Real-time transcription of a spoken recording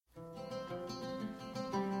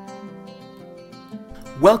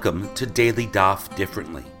Welcome to Daily Daf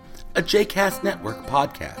Differently, a JCast Network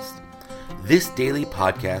podcast. This daily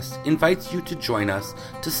podcast invites you to join us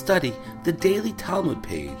to study the daily Talmud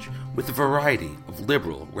page with a variety of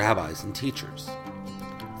liberal rabbis and teachers.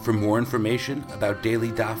 For more information about Daily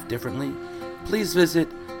Daf Differently, please visit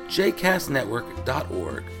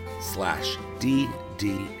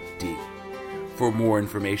jcastnetwork.org/DDD. For more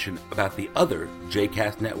information about the other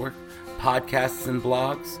JCast Network podcasts and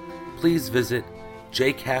blogs, please visit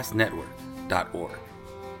jcastnetwork.org.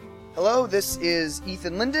 Hello, this is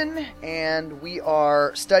Ethan Linden, and we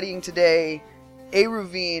are studying today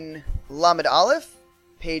Eruvin Lamed Aleph,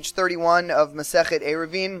 page 31 of Masechet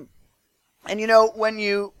Eruvin. And you know, when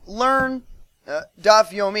you learn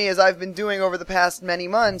Daf Yomi, as I've been doing over the past many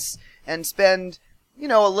months, and spend,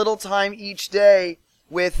 a little time each day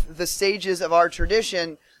with the sages of our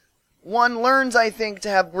tradition, one learns, I think, to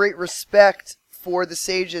have great respect for the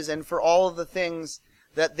sages and for all of the things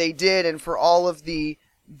that they did and for all of the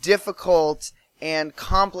difficult and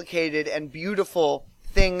complicated and beautiful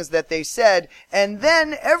things that they said. And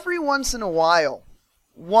then every once in a while,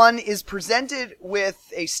 one is presented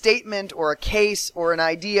with a statement or a case or an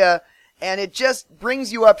idea, and it just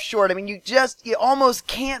brings you up short. I mean, you almost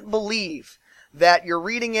can't believe that you're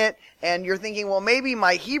reading it and you're thinking, well, maybe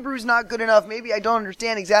my Hebrew's not good enough, maybe I don't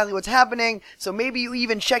understand exactly what's happening, so maybe you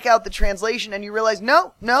even check out the translation and you realize,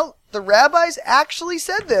 no, the rabbis actually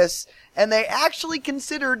said this, and they actually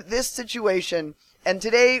considered this situation. And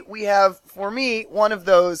today we have, for me, one of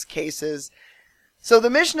those cases. So the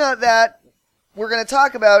Mishnah that we're going to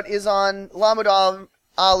talk about is on Lamed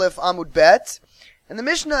Aleph Amud Bet. And the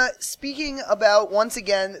Mishnah, speaking about, once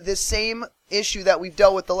again, this same issue that we've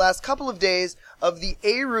dealt with the last couple of days of the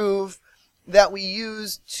Eruv that we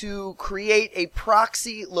use to create a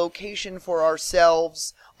proxy location for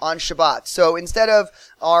ourselves on Shabbat. So instead of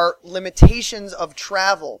our limitations of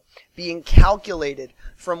travel being calculated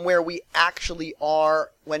from where we actually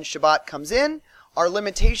are when Shabbat comes in, our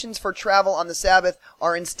limitations for travel on the Sabbath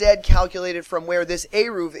are instead calculated from where this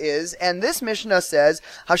Eruv is. And this Mishnah says,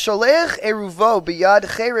 Hasholech Eruvo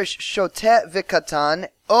biyad cheresh shoteh v'katan,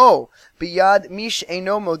 o biyad mish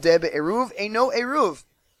eino modeh be'eruv, eino Eruv.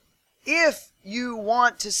 If you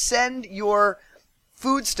want to send your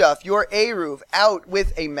foodstuff, your Eruv, out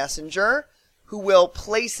with a messenger who will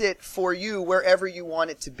place it for you wherever you want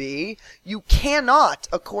it to be, you cannot,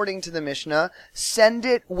 according to the Mishnah, send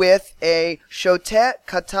it with a shoteh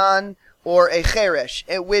katan or a cheresh,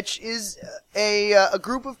 which is a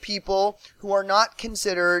group of people who are not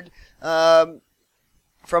considered, from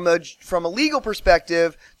a legal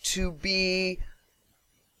perspective, to be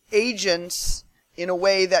agents in a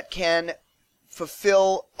way that can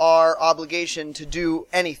fulfill our obligation to do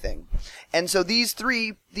anything. And so these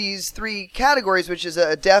three categories, which is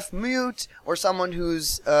a deaf mute, or someone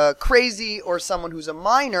who's crazy, or someone who's a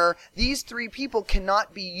minor, these three people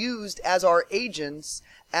cannot be used as our agents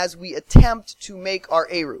as we attempt to make our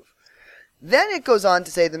Eruv. Then it goes on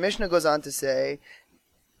to say, the Mishnah goes on to say,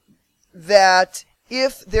 that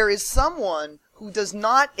if there is someone who does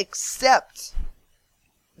not accept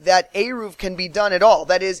that Eruv can be done at all,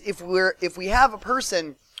 that is, if we have a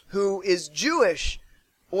person who is Jewish,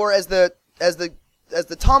 or as the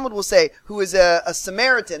Talmud will say, who is a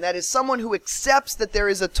Samaritan, that is someone who accepts that there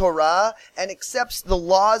is a Torah and accepts the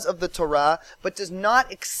laws of the Torah, but does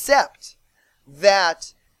not accept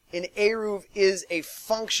that an Eruv is a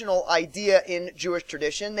functional idea in Jewish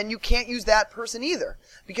tradition, then you can't use that person either.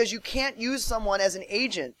 Because you can't use someone as an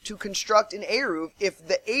agent to construct an Eruv if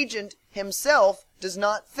the agent himself does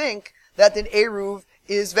not think that an Eruv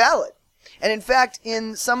is valid. And in fact,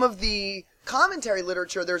 in some of the commentary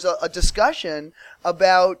literature, there's a discussion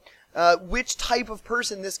about which type of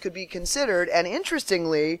person this could be considered. And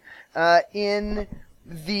interestingly, in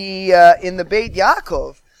the Beit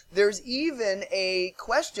Yaakov, there's even a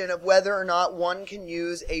question of whether or not one can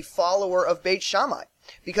use a follower of Beit Shammai.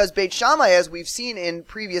 Because Beit Shammai, as we've seen in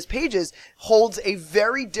previous pages, holds a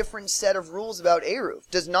very different set of rules about Eruv.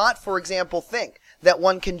 Does not, for example, think that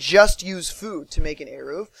one can just use food to make an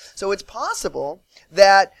Eruv. So it's possible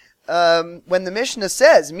that when the Mishnah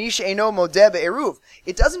says, Mish eino modeh be'eruv,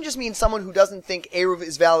 it doesn't just mean someone who doesn't think Eruv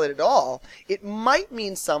is valid at all. It might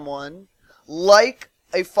mean someone like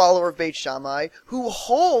a follower of Beit Shammai who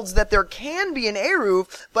holds that there can be an Eruv,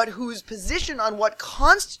 but whose position on what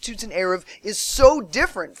constitutes an Eruv is so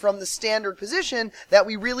different from the standard position that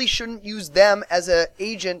we really shouldn't use them as an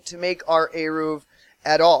agent to make our Eruv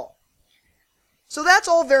at all. So that's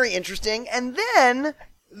all very interesting. And then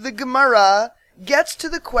the Gemara gets to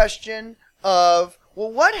the question of,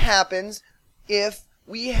 well, what happens if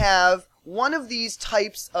we have one of these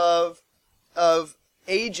types of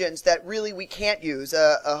agents that really we can't use,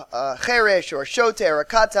 a cheresh or a shoter, a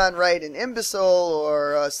katan, right, an imbecile,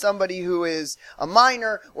 or somebody who is a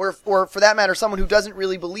minor, or for that matter, someone who doesn't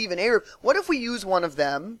really believe in Eruv. What if we use one of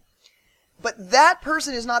them, but that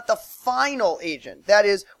person is not the final agent? That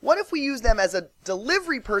is, what if we use them as a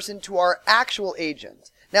delivery person to our actual agent?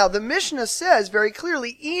 Now, the Mishnah says very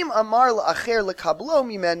clearly, Im amar la'acher lekablo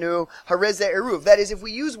mimenu hareze eruv. That is, if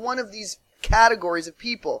we use one of these categories of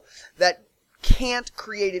people that can't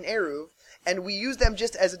create an eruv, and we use them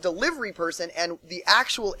just as a delivery person, and the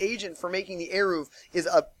actual agent for making the eruv is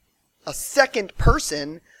a second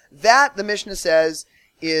person, that, the Mishnah says,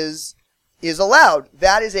 is allowed.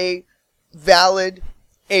 That is a valid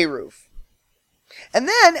eruv. And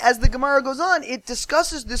then, as the Gemara goes on, it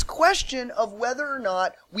discusses this question of whether or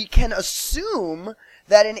not we can assume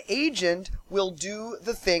that an agent will do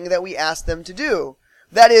the thing that we ask them to do.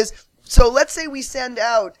 That is, so let's say we send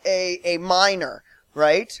out a minor,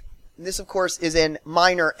 right? And this, of course, is in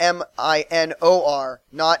minor, M-I-N-O-R,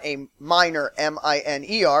 not a minor,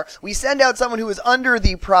 M-I-N-E-R. We send out someone who is under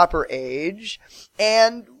the proper age,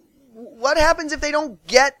 and what happens if they don't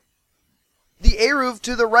get the eruv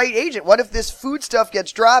to the right agent? What if this food stuff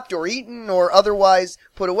gets dropped or eaten or otherwise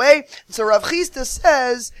put away? So Rav Chisda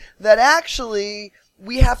says that actually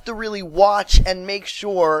we have to really watch and make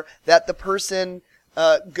sure that the person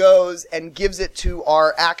goes and gives it to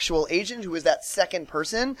our actual agent, who is that second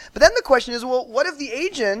person. But then the question is, well, what if the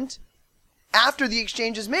agent, after the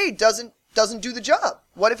exchange is made, doesn't do the job?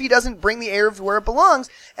 What if he doesn't bring the eruv to where it belongs?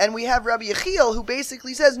 And we have Rabbi Yechiel, who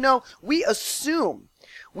basically says, no, we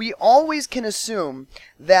always can assume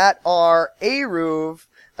that our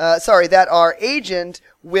that our agent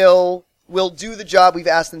will do the job we've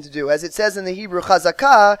asked them to do. As it says in the Hebrew,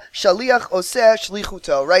 chazakah, shaliach oseh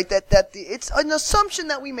shlichuto, right? It's an assumption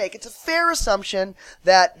that we make. It's a fair assumption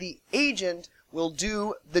that the agent will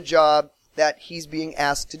do the job that he's being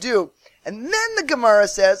asked to do. And then the Gemara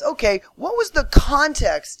says, okay, what was the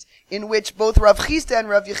context in which both Rav Chisda and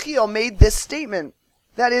Rav Yechiel made this statement?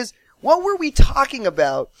 That is, what were we talking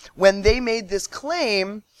about when they made this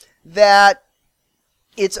claim that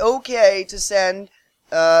it's okay to send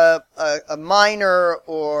a minor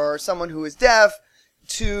or someone who is deaf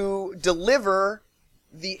to deliver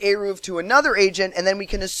the eruv to another agent, and then we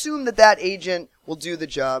can assume that that agent will do the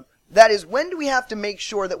job? That is, when do we have to make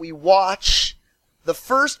sure that we watch the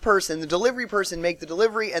first person, the delivery person, make the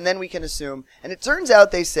delivery, and then we can assume? And it turns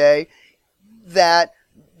out, they say, that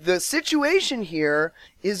the situation here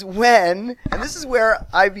is when, and this is where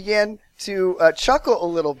I began to chuckle a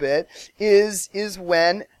little bit, is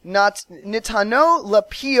when not nitano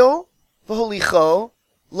lapio v'holicho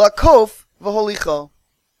lakof v'holicho.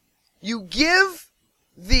 You give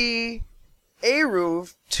the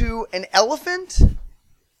eruv to an elephant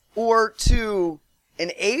or to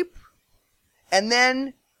an ape, and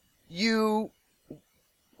then you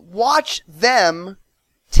watch them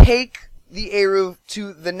take the eruv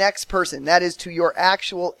to the next person, that is, to your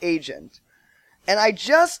actual agent. And I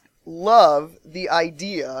just love the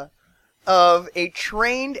idea of a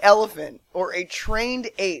trained elephant or a trained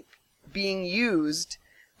ape being used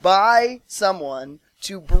by someone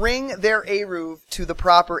to bring their eruv to the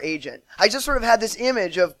proper agent. I just sort of had this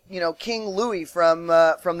image of, King Louis from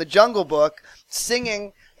the Jungle Book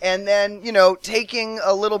singing and then, taking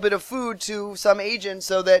a little bit of food to some agent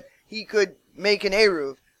so that he could make an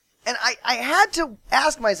eruv. And I had to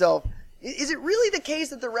ask myself, is it really the case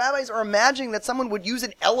that the rabbis are imagining that someone would use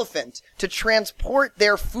an elephant to transport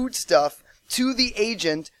their foodstuff to the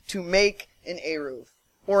agent to make an eruv?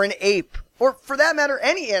 Or an ape? Or, for that matter,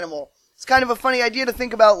 any animal? It's kind of a funny idea to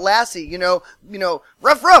think about Lassie,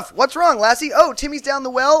 Ruff, what's wrong, Lassie? Oh, Timmy's down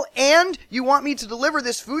the well, and you want me to deliver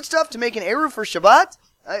this foodstuff to make an eruv for Shabbat?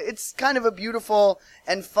 It's kind of a beautiful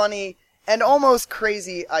and funny and almost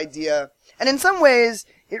crazy idea. And in some ways,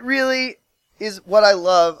 it really is what I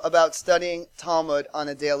love about studying Talmud on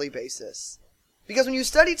a daily basis. Because when you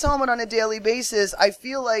study Talmud on a daily basis, I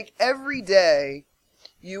feel like every day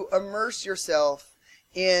you immerse yourself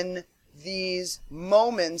in these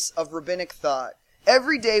moments of rabbinic thought.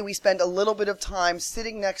 Every day we spend a little bit of time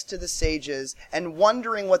sitting next to the sages and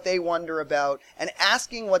wondering what they wonder about and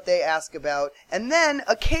asking what they ask about, and then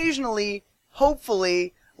occasionally,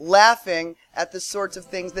 hopefully, laughing at the sorts of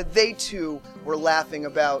things that they too were laughing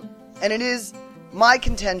about. And it is my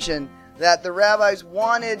contention that the rabbis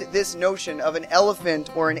wanted this notion of an elephant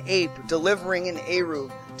or an ape delivering an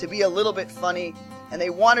eruv to be a little bit funny, and they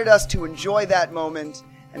wanted us to enjoy that moment,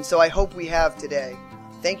 and so I hope we have today.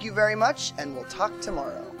 Thank you very much, and we'll talk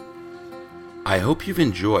tomorrow. I hope you've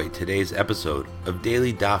enjoyed today's episode of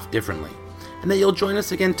Daily Daf Differently. and that you'll join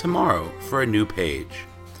us again tomorrow for a new page.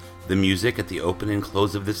 The music at the open and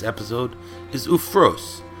close of this episode is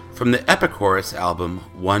Ufros from the Epichorus album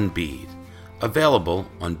One Bead, available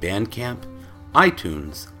on Bandcamp,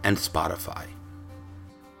 iTunes, and Spotify.